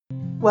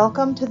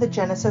Welcome to the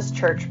Genesis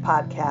Church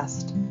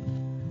podcast.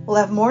 We'll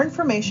have more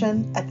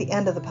information at the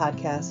end of the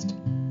podcast,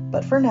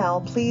 but for now,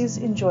 please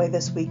enjoy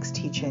this week's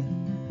teaching.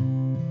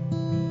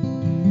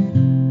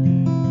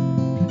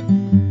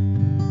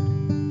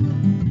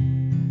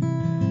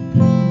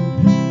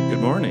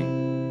 Good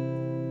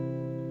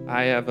morning.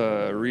 I have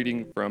a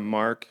reading from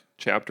Mark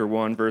chapter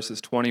 1, verses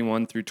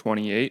 21 through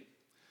 28.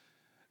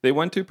 They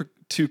went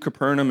to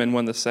Capernaum, and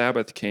when the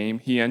Sabbath came,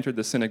 he entered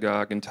the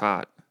synagogue and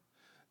taught.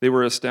 They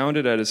were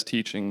astounded at his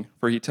teaching,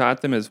 for he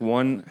taught them as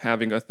one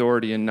having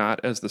authority and not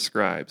as the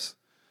scribes.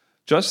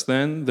 Just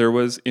then there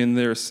was in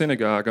their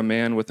synagogue a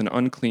man with an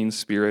unclean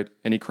spirit,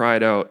 and he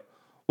cried out,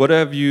 "What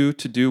have you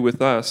to do with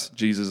us,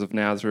 Jesus of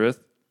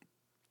Nazareth?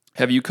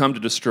 Have you come to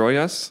destroy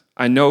us?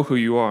 I know who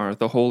you are,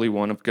 the Holy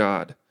One of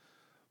God."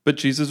 But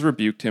Jesus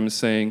rebuked him,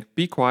 saying,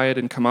 "Be quiet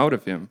and come out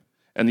of him."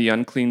 And the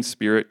unclean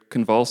spirit,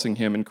 convulsing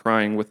him and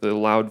crying with a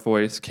loud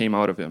voice, came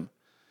out of him.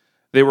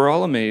 They were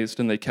all amazed,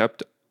 and they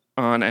kept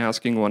on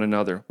asking one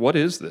another, "What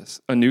is this?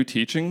 A new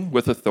teaching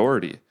with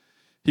authority?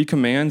 He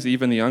commands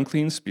even the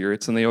unclean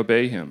spirits, and they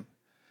obey him."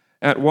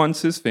 At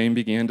once his fame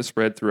began to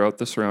spread throughout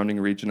the surrounding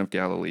region of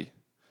Galilee.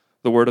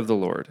 The word of the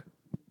Lord.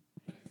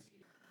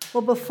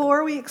 Well,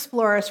 before we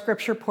explore our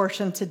scripture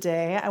portion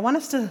today, I want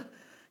us to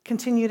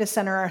continue to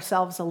center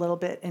ourselves a little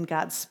bit in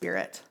God's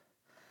Spirit.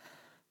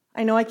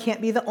 I know I can't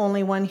be the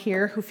only one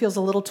here who feels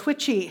a little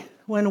twitchy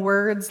when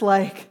words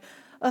like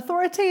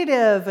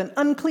authoritative and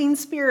unclean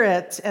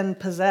spirit and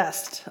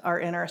possessed are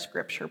in our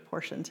scripture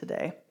portion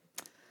today.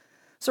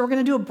 So we're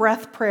going to do a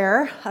breath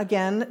prayer,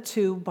 again,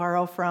 to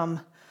borrow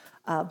from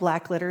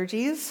Black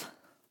liturgies.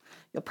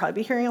 You'll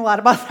probably be hearing a lot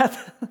about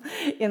that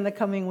in the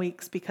coming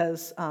weeks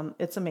because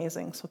it's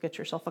amazing. So get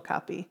yourself a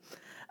copy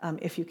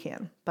if you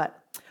can. But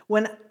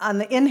on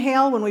the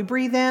inhale, when we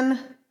breathe in,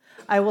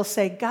 I will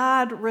say,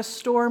 "God,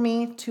 restore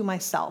me to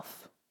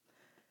myself."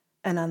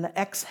 And on the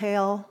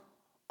exhale,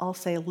 I'll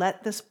say,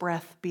 "Let this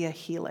breath be a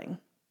healing."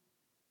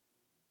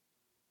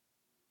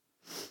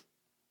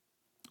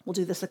 We'll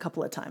do this a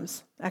couple of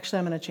times. Actually,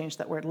 I'm going to change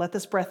that word. Let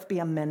this breath be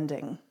a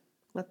mending.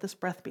 Let this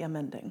breath be a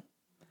mending.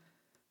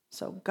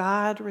 So,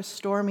 God,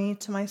 restore me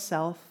to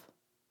myself.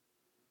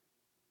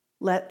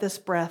 Let this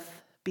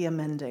breath be a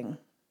mending.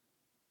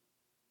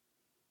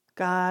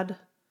 God,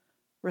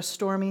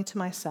 restore me to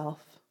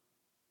myself.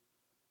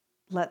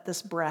 Let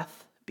this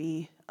breath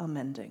be a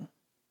mending.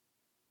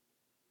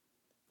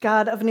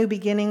 God of new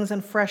beginnings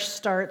and fresh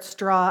starts,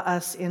 draw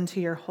us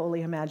into your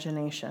holy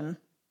imagination.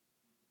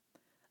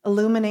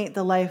 Illuminate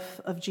the life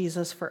of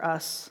Jesus for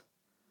us.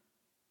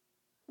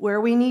 Where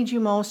we need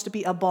you most, to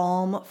be a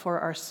balm for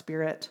our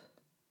spirit,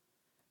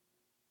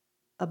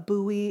 a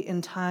buoy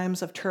in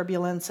times of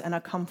turbulence, and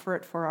a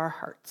comfort for our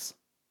hearts.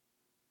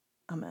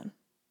 Amen.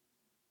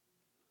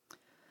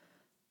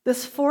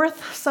 This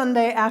fourth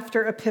Sunday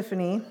after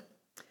Epiphany,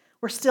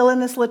 we're still in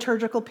this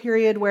liturgical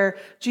period where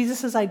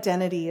Jesus'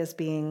 identity is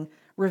being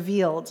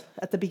revealed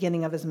at the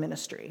beginning of his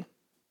ministry.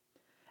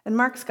 In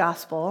Mark's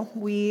gospel,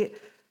 we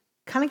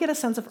kind of get a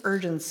sense of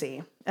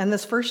urgency, and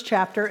this first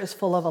chapter is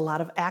full of a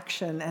lot of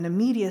action and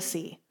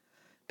immediacy,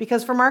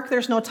 because for Mark,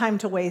 there's no time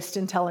to waste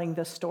in telling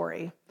this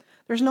story.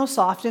 There's no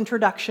soft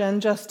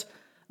introduction, just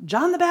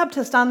John the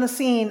Baptist on the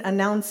scene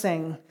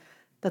announcing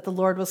that the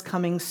Lord was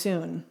coming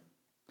soon.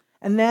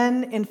 And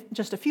then in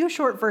just a few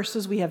short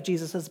verses, we have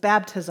Jesus'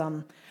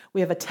 baptism.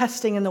 We have a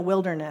testing in the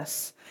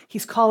wilderness.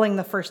 He's calling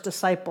the first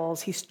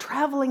disciples. He's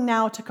traveling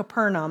now to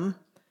Capernaum.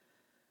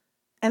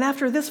 And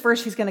after this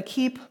verse, he's going to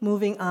keep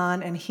moving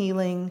on and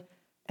healing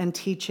and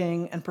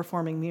teaching and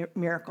performing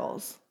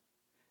miracles.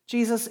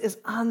 Jesus is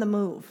on the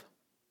move.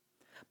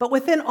 But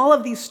within all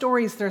of these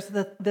stories, there's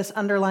this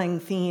underlying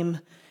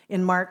theme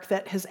in Mark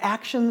that his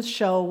actions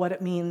show what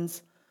it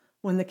means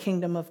when the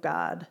kingdom of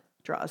God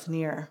draws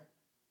near.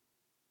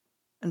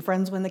 And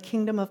friends, when the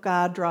kingdom of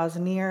God draws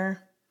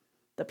near,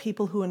 the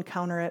people who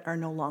encounter it are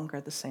no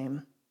longer the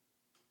same.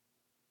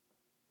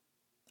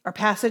 Our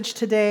passage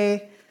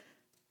today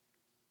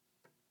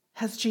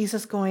has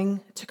Jesus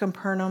going to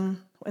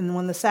Capernaum. And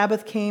when the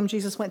Sabbath came,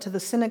 Jesus went to the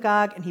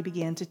synagogue and he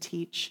began to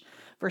teach.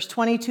 Verse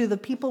 22, the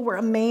people were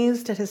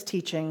amazed at his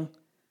teaching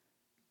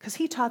because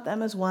he taught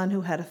them as one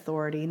who had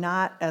authority,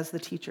 not as the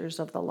teachers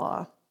of the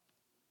law.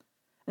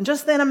 And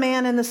just then a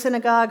man in the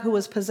synagogue who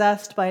was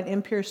possessed by an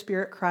impure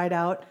spirit cried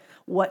out,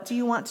 "What do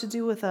you want to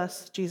do with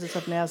us, Jesus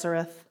of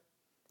Nazareth?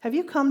 Have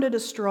you come to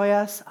destroy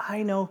us?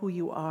 I know who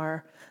you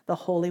are, the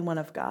Holy One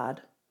of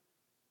God."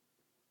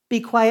 "Be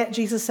quiet,"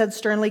 Jesus said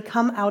sternly.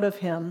 "Come out of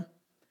him."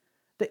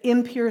 The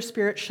impure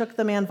spirit shook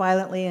the man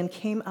violently and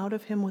came out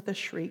of him with a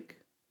shriek.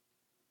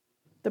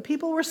 The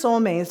people were so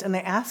amazed, and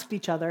they asked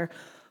each other,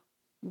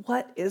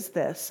 "What is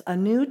this? A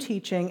new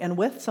teaching and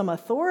with some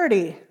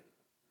authority.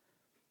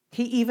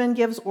 He even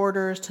gives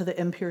orders to the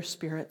impure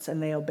spirits, and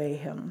they obey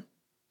him."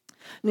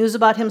 News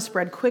about him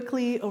spread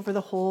quickly over the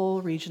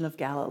whole region of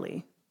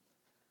Galilee.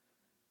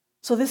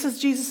 So this is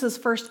Jesus'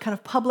 first kind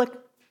of public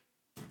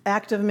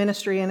act of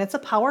ministry, and it's a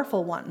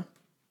powerful one.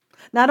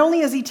 Not only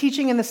is he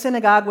teaching in the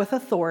synagogue with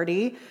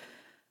authority,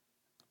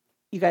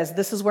 You guys,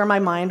 this is where my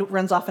mind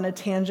runs off in a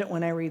tangent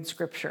when I read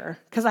scripture,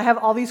 because I have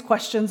all these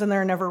questions and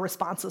there are never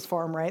responses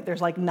for them, right?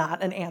 There's like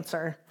not an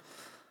answer.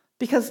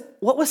 Because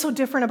what was so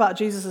different about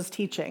Jesus'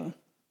 teaching?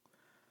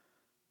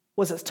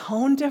 Was his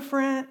tone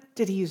different?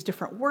 Did he use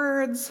different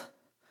words?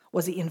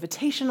 Was he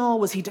invitational?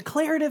 Was he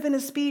declarative in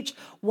his speech?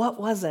 What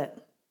was it?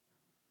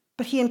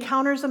 But he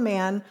encounters a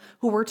man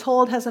who we're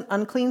told has an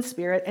unclean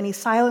spirit, and he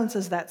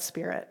silences that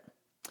spirit,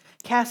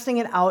 casting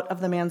it out of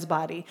the man's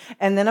body.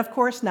 And then, of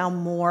course, now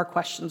more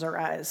questions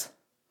arise.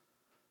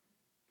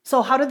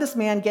 So how did this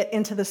man get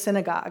into the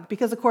synagogue?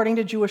 Because according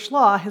to Jewish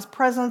law, his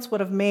presence would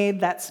have made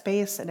that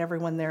space and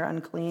everyone there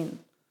unclean.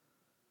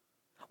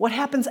 What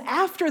happens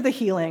after the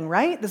healing,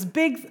 right? This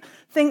big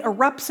thing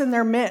erupts in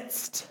their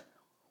midst.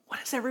 What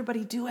does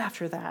everybody do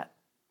after that?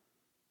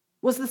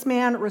 Was this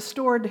man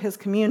restored to his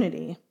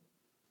community?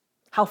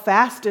 How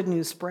fast did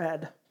news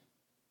spread?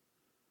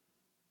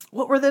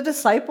 What were the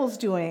disciples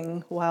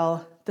doing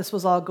while this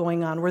was all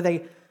going on? Were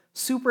they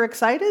super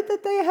excited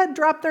that they had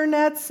dropped their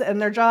nets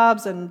and their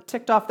jobs and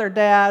ticked off their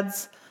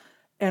dads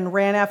and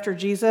ran after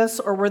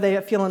Jesus? Or were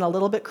they feeling a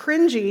little bit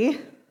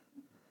cringy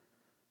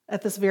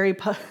at this very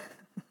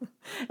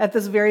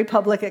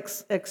public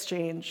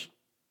exchange?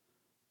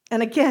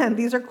 And again,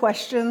 these are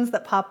questions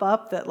that pop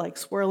up that like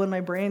swirl in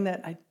my brain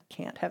that I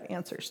can't have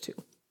answers to.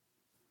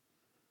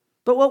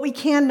 But what we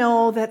can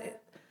know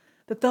that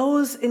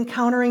those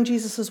encountering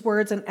Jesus'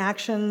 words and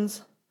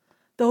actions,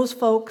 those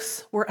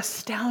folks were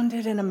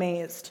astounded and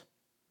amazed.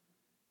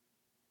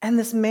 And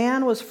this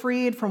man was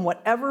freed from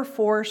whatever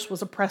force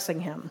was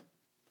oppressing him.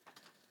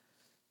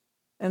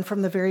 And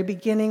from the very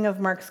beginning of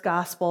Mark's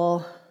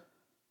gospel,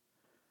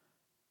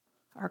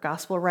 our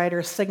gospel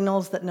writer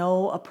signals that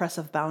no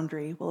oppressive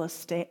boundary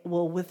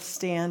will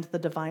withstand the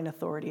divine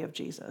authority of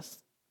Jesus.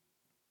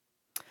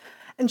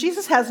 And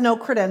Jesus has no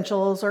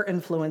credentials or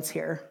influence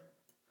here.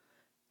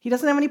 He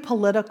doesn't have any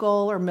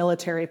political or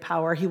military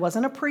power. He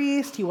wasn't a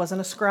priest. He wasn't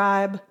a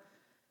scribe.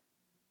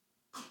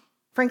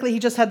 Frankly, he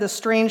just had this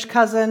strange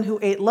cousin who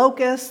ate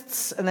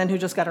locusts and then who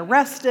just got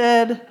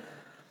arrested.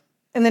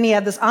 And then he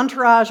had this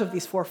entourage of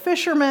these 4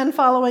 fishermen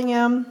following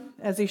him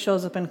as he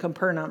shows up in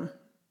Capernaum.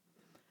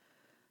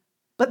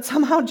 But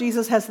somehow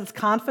Jesus has this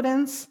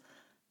confidence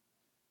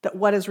that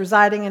what is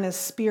residing in his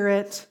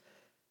spirit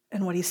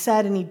and what he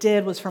said and he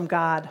did was from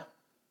God.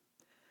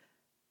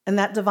 And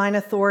that divine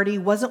authority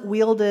wasn't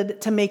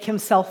wielded to make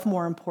himself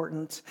more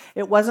important.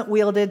 It wasn't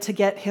wielded to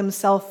get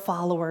himself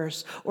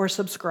followers or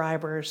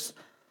subscribers.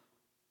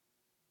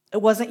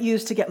 It wasn't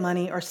used to get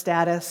money or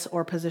status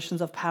or positions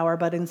of power,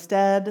 but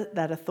instead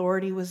that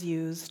authority was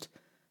used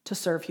to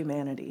serve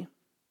humanity.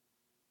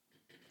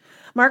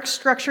 Mark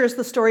structures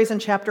the stories in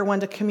chapter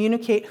 1 to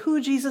communicate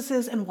who Jesus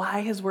is and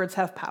why his words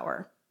have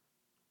power.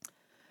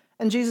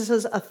 And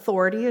Jesus'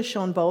 authority is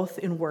shown both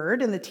in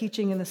word, in the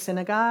teaching in the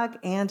synagogue,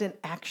 and in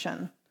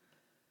action,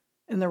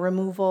 in the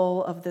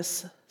removal of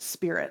this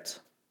spirit.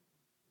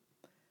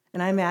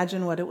 And I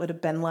imagine what it would have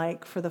been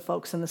like for the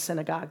folks in the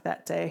synagogue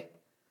that day.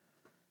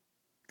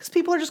 Because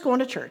people are just going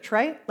to church,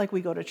 right? Like we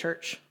go to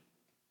church.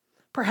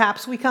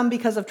 Perhaps we come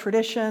because of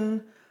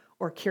tradition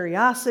or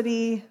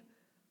curiosity,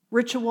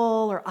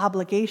 ritual or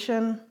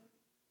obligation.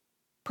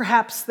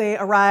 Perhaps they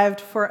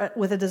arrived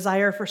with a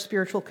desire for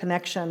spiritual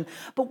connection.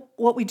 But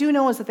what we do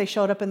know is that they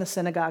showed up in the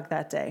synagogue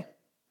that day.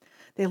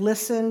 They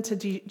listened to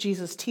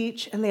Jesus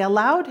teach, and they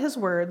allowed his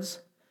words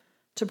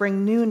to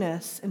bring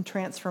newness and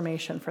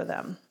transformation for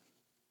them.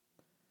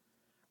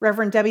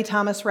 Reverend Debbie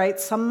Thomas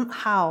writes,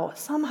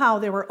 somehow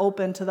they were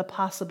open to the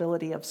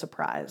possibility of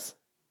surprise,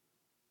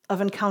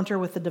 of encounter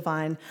with the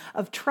divine,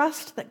 of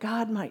trust that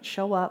God might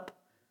show up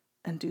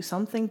and do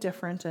something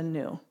different and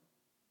new.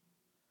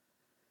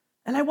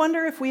 And I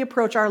wonder if we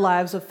approach our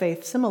lives of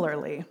faith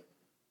similarly.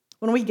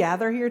 When we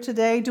gather here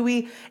today, do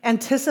we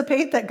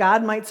anticipate that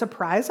God might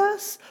surprise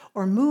us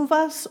or move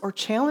us or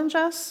challenge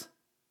us?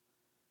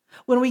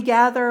 When we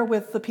gather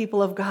with the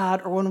people of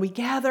God, or when we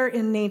gather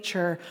in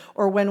nature,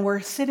 or when we're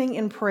sitting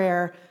in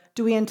prayer,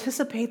 do we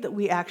anticipate that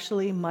we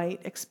actually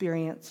might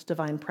experience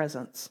divine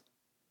presence?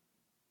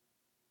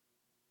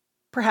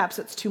 Perhaps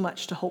it's too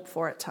much to hope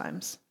for at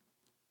times.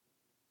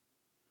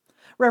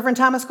 Reverend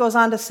Thomas goes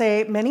on to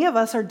say, many of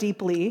us are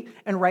deeply,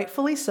 and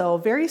rightfully so,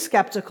 very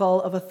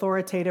skeptical of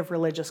authoritative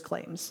religious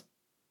claims.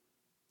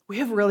 We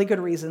have really good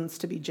reasons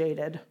to be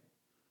jaded.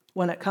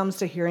 When it comes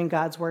to hearing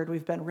God's word,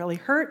 we've been really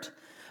hurt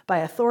by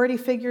authority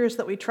figures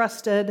that we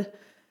trusted.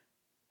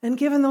 And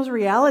given those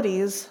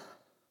realities,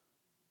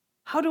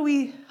 how do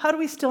we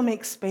still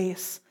make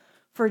space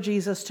for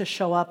Jesus to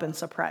show up and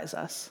surprise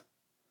us?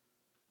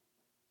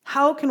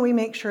 How can we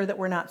make sure that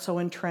we're not so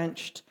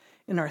entrenched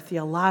in our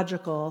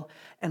theological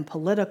and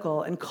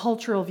political and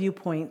cultural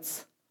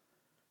viewpoints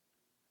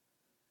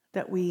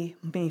that we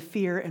may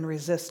fear and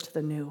resist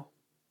the new?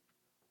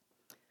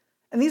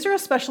 And these are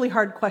especially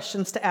hard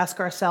questions to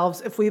ask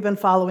ourselves if we've been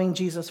following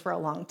Jesus for a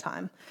long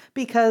time,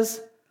 because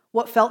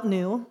what felt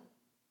new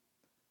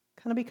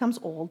kind of becomes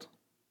old.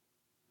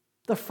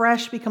 The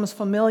fresh becomes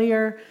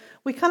familiar.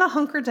 We kind of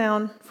hunker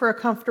down for a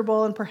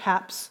comfortable and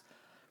perhaps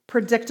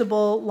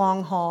predictable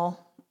long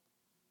haul.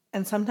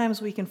 And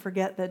sometimes we can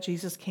forget that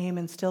Jesus came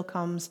and still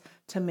comes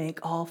to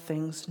make all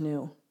things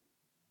new.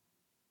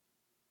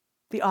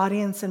 The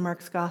audience in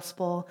Mark's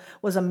gospel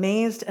was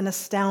amazed and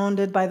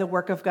astounded by the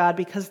work of God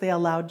because they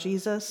allowed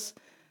Jesus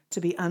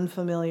to be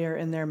unfamiliar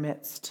in their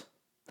midst.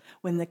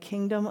 When the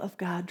kingdom of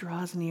God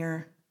draws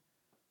near,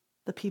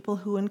 the people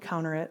who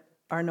encounter it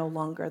are no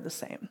longer the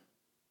same.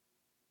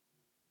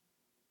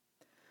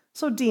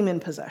 So, demon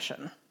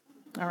possession.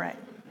 All right.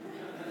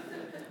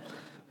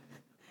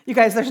 You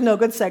guys, there's no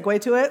good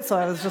segue to it, so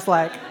I was just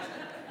like...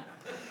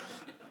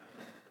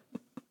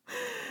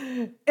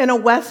 In a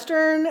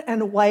Western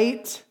and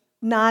white,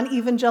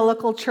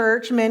 non-evangelical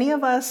church, many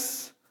of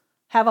us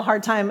have a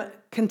hard time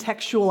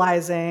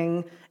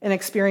contextualizing an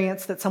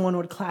experience that someone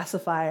would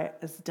classify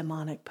as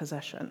demonic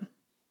possession.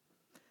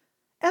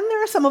 And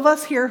there are some of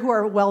us here who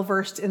are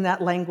well-versed in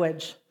that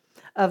language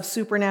of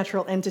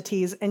supernatural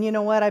entities. And you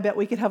know what? I bet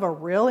we could have a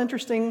real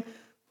interesting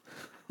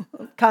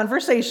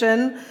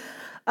conversation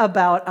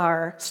about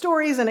our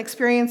stories and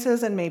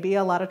experiences and maybe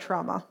a lot of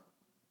trauma.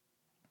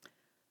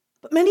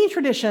 But many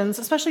traditions,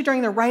 especially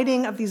during the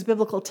writing of these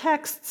biblical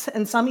texts,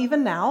 and some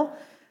even now,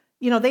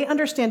 they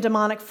understand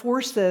demonic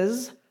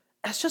forces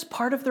as just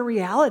part of the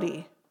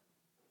reality.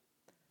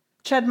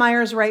 Ched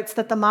Myers writes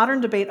that the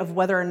modern debate of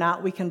whether or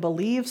not we can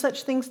believe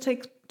such things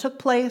took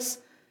place,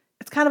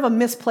 it's kind of a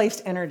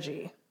misplaced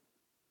energy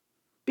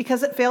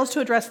because it fails to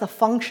address the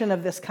function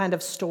of this kind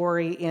of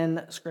story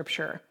in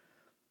Scripture.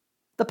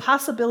 The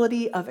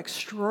possibility of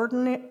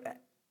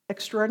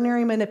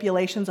extraordinary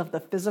manipulations of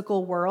the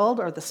physical world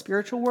or the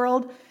spiritual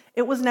world,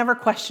 it was never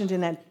questioned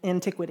in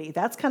antiquity.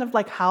 That's kind of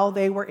like how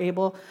they were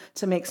able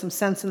to make some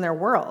sense in their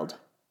world.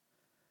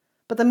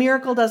 But the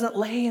miracle doesn't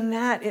lay in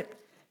that.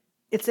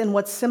 It's in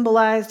what's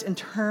symbolized in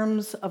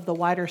terms of the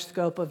wider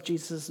scope of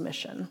Jesus'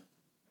 mission.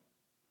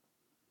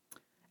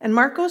 And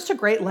Mark goes to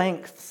great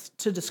lengths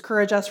to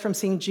discourage us from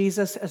seeing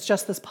Jesus as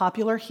just this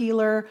popular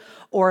healer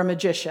or a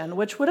magician,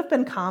 which would have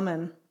been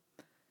common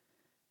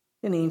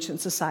in ancient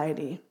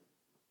society.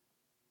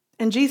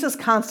 And Jesus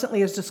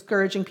constantly is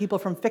discouraging people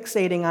from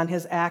fixating on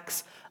his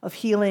acts of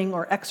healing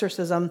or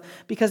exorcism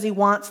because he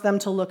wants them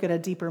to look at a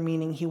deeper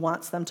meaning. He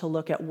wants them to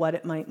look at what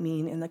it might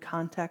mean in the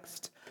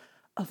context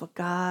of a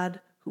God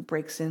who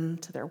breaks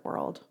into their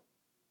world.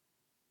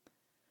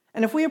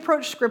 And if we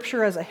approach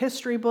Scripture as a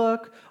history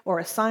book or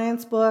a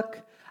science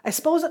book, I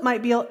suppose it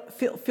might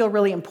feel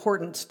really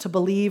important to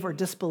believe or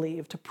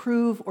disbelieve, to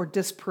prove or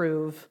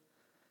disprove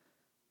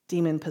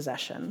demon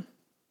possession.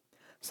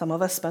 Some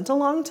of us spent a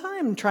long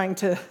time trying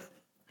to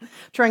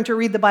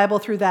read the Bible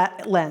through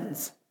that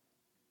lens.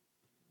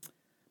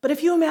 But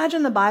if you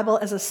imagine the Bible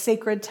as a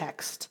sacred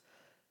text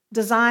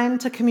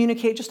designed to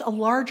communicate just a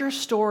larger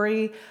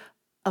story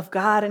of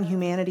God and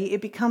humanity,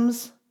 it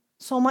becomes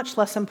so much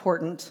less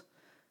important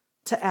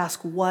to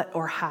ask what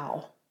or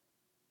how,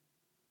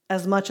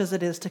 as much as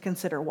it is to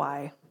consider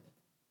why.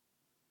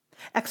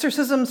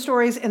 Exorcism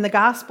stories in the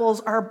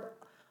Gospels are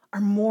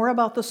more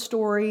about the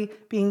story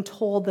being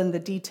told than the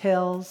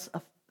details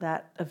of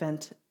that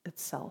event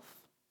itself.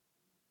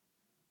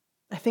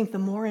 I think the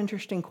more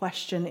interesting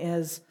question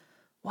is,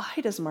 why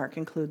does Mark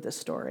include this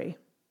story?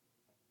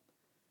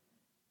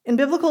 In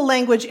biblical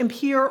language,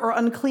 impure or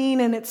unclean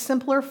in its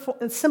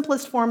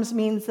simplest forms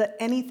means that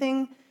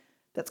anything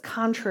that's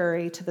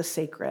contrary to the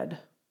sacred.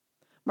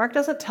 Mark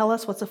doesn't tell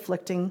us what's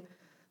afflicting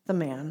the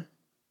man.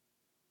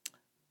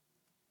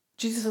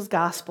 Jesus'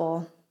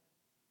 gospel,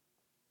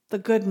 the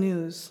good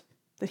news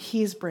that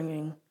he's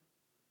bringing,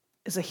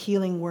 is a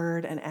healing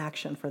word and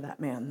action for that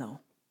man, though.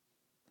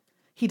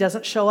 He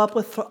doesn't show up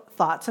with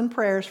thoughts and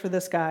prayers for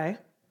this guy.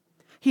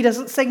 He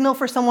doesn't signal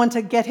for someone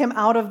to get him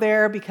out of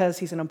there because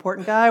he's an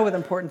important guy with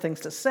important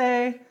things to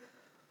say.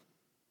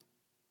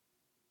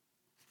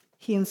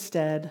 He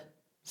instead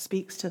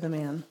speaks to the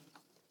man.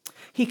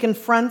 He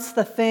confronts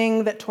the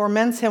thing that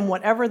torments him,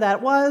 whatever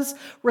that was,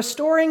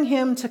 restoring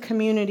him to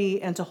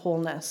community and to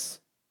wholeness.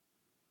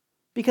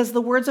 Because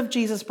the words of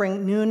Jesus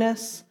bring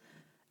newness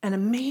and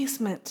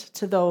amazement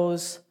to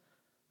those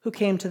who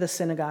came to the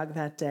synagogue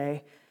that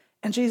day.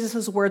 And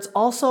Jesus' words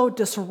also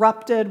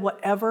disrupted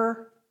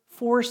whatever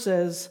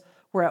forces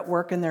were at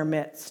work in their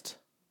midst.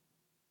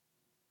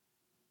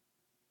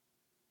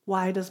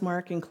 Why does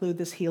Mark include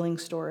this healing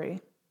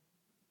story?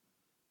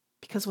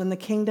 Because when the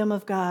kingdom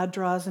of God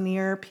draws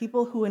near,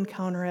 people who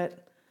encounter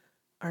it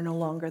are no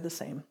longer the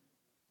same.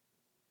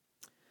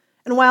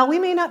 And while we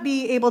may not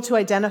be able to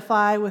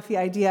identify with the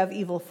idea of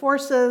evil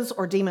forces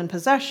or demon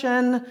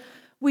possession,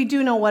 we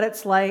do know what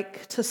it's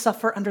like to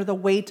suffer under the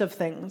weight of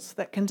things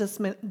that can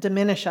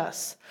diminish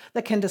us,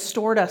 that can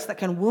distort us, that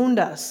can wound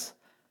us,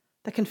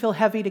 that can feel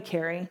heavy to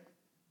carry.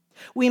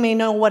 We may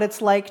know what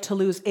it's like to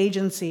lose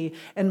agency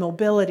and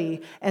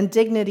mobility and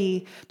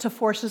dignity to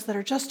forces that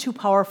are just too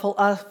powerful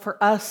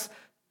for us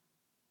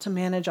to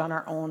manage on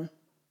our own.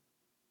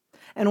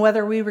 And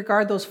whether we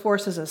regard those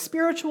forces as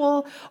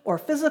spiritual or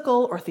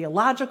physical or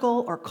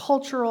theological or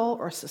cultural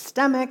or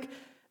systemic,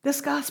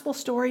 this gospel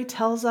story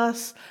tells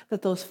us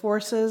that those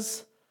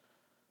forces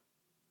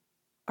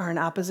are in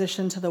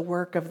opposition to the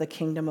work of the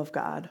kingdom of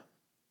God.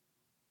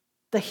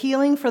 The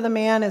healing for the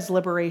man is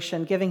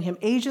liberation, giving him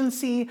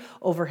agency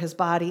over his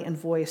body and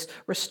voice,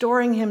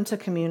 restoring him to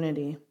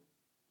community.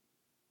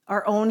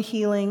 Our own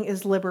healing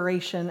is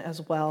liberation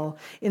as well,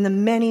 in the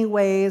many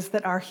ways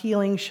that our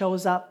healing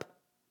shows up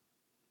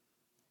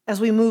as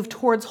we move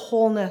towards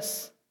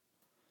wholeness,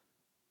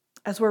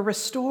 as we're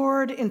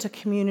restored into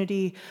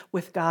community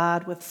with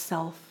God, with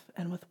self,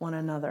 and with one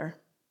another.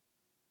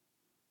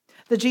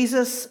 The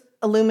Jesus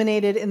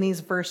illuminated in these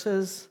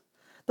verses,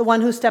 the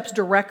one who steps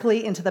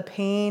directly into the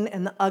pain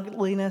and the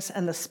ugliness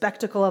and the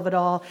spectacle of it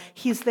all,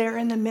 he's there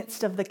in the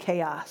midst of the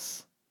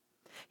chaos.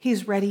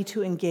 He's ready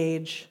to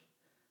engage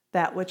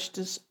that which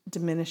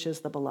diminishes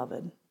the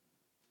beloved.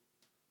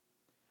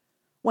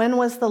 When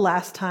was the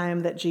last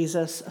time that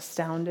Jesus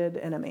astounded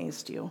and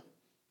amazed you?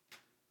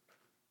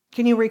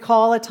 Can you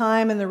recall a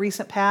time in the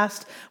recent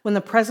past when the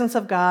presence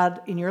of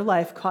God in your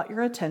life caught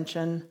your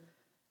attention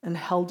and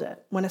held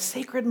it? When a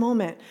sacred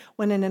moment,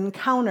 when an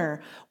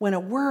encounter, when a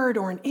word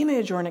or an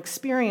image or an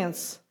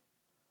experience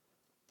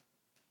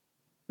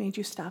made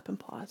you stop and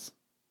pause?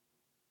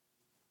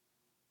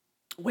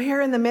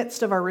 Where in the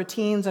midst of our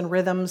routines and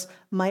rhythms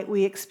might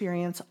we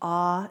experience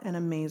awe and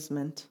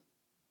amazement?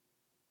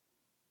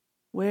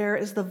 Where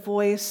is the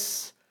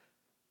voice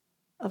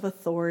of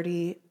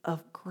authority,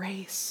 of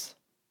grace,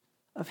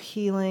 of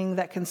healing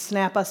that can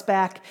snap us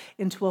back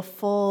into a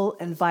full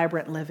and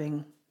vibrant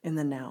living in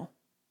the now?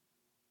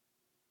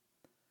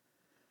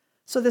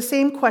 So the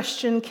same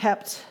question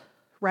kept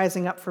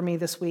rising up for me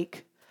this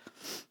week.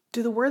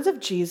 Do the words of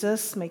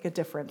Jesus make a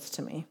difference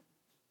to me?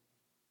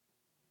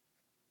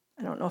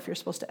 I don't know if you're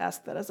supposed to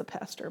ask that as a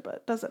pastor, but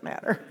it doesn't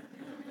matter.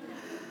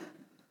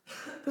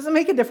 Does it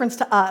make a difference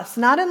to us?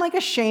 Not in like a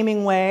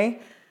shaming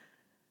way,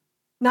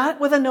 not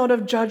with a note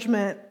of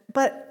judgment,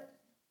 but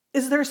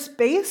is there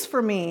space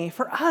for me,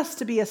 for us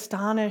to be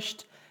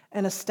astonished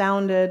and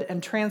astounded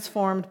and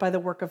transformed by the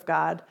work of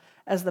God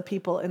as the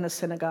people in the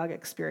synagogue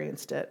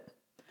experienced it,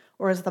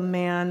 or as the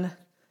man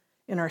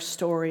in our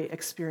story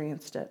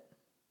experienced it?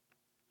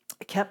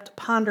 I kept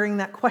pondering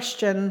that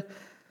question.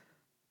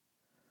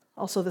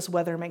 Also, this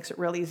weather makes it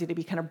real easy to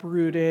be kind of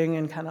brooding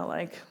and kind of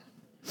like,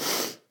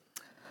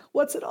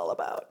 what's it all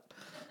about?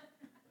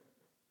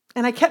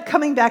 And I kept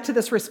coming back to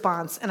this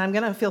response, and I'm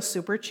going to feel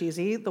super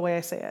cheesy the way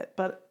I say it,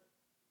 but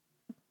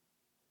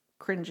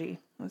cringy,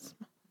 as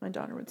my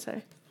daughter would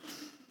say.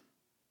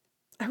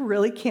 I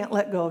really can't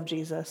let go of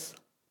Jesus.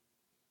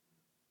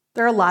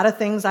 There are a lot of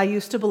things I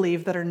used to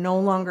believe that are no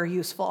longer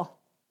useful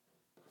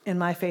in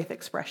my faith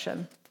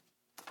expression.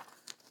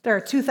 There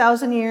are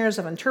 2,000 years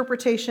of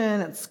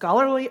interpretation and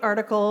scholarly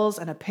articles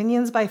and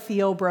opinions by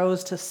Theo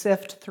Bros to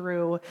sift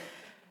through.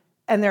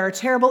 And there are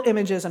terrible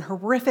images and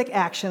horrific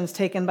actions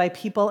taken by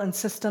people and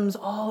systems,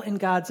 all in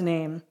God's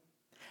name.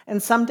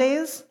 And some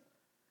days,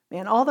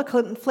 man, all the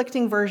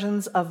conflicting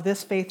versions of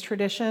this faith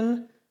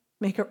tradition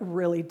make it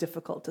really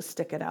difficult to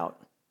stick it out.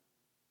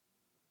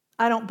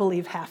 I don't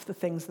believe half the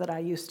things that I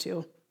used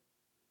to.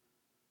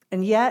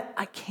 And yet,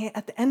 I can't,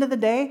 at the end of the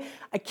day,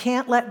 I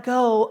can't let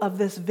go of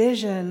this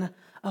vision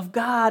of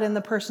God in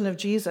the person of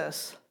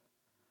Jesus,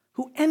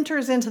 who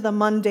enters into the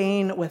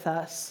mundane with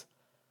us,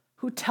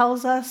 who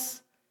tells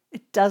us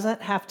it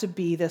doesn't have to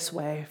be this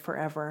way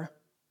forever,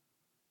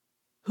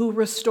 who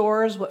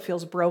restores what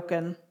feels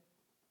broken,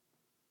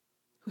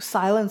 who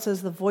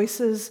silences the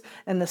voices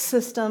and the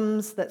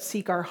systems that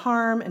seek our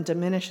harm and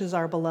diminishes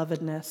our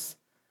belovedness,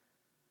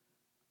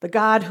 the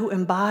God who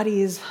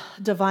embodies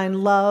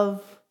divine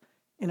love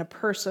in a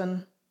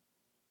person,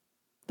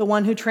 the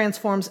one who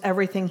transforms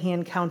everything he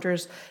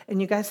encounters.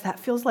 And you guys, that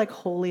feels like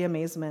holy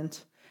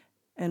amazement.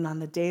 And on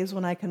the days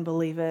when I can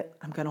believe it,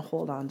 I'm going to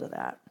hold on to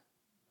that.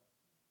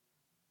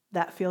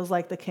 That feels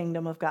like the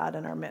kingdom of God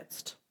in our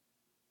midst.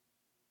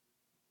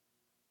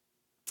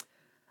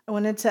 I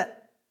wanted to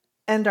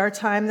end our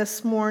time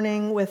this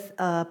morning with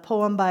a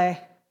poem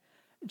by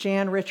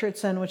Jan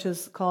Richardson, which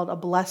is called A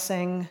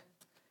Blessing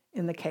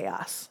in the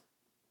Chaos.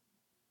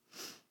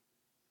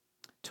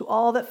 To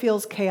all that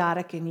feels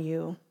chaotic in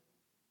you,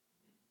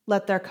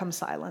 let there come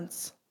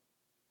silence.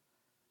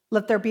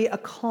 Let there be a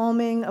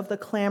calming of the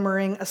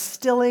clamoring, a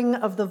stilling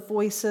of the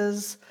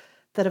voices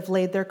that have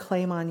laid their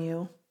claim on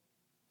you,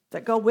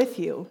 that go with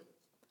you,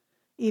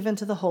 even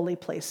to the holy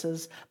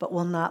places, but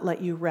will not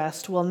let you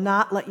rest, will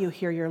not let you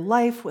hear your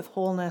life with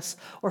wholeness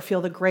or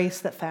feel the grace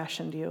that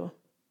fashioned you.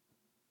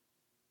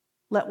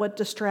 Let what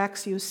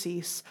distracts you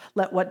cease.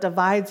 Let what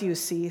divides you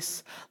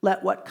cease.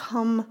 Let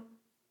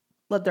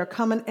there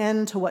come an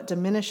end to what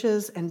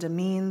diminishes and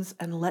demeans,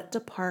 and let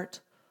depart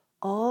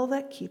all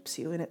that keeps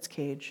you in its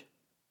cage.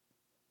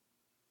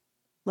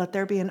 Let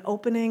there be an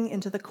opening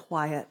into the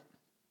quiet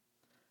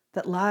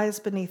that lies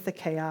beneath the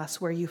chaos,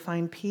 where you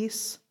find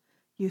peace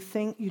you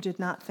did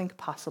not think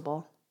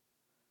possible,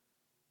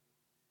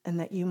 and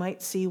that you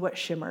might see what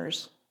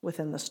shimmers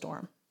within the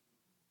storm.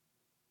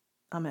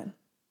 Amen.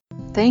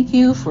 Thank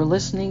you for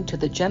listening to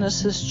the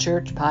Genesis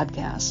Church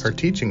podcast. Our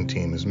teaching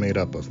team is made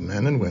up of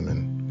men and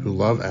women who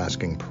love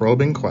asking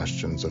probing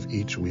questions of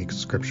each week's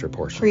scripture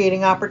portion.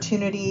 Creating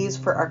opportunities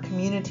for our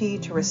community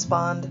to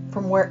respond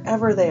from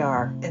wherever they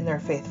are in their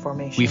faith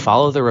formation. We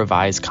follow the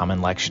Revised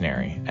Common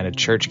Lectionary and a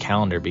church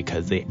calendar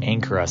because they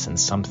anchor us in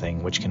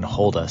something which can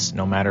hold us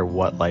no matter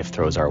what life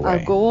throws our way.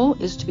 Our goal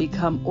is to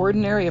become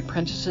ordinary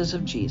apprentices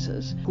of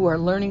Jesus who are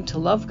learning to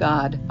love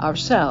God,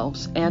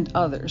 ourselves, and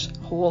others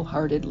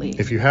wholeheartedly.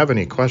 If you have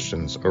any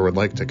questions or would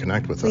like to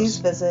connect with Please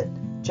us, visit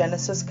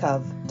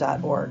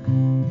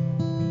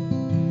genesiscov.org.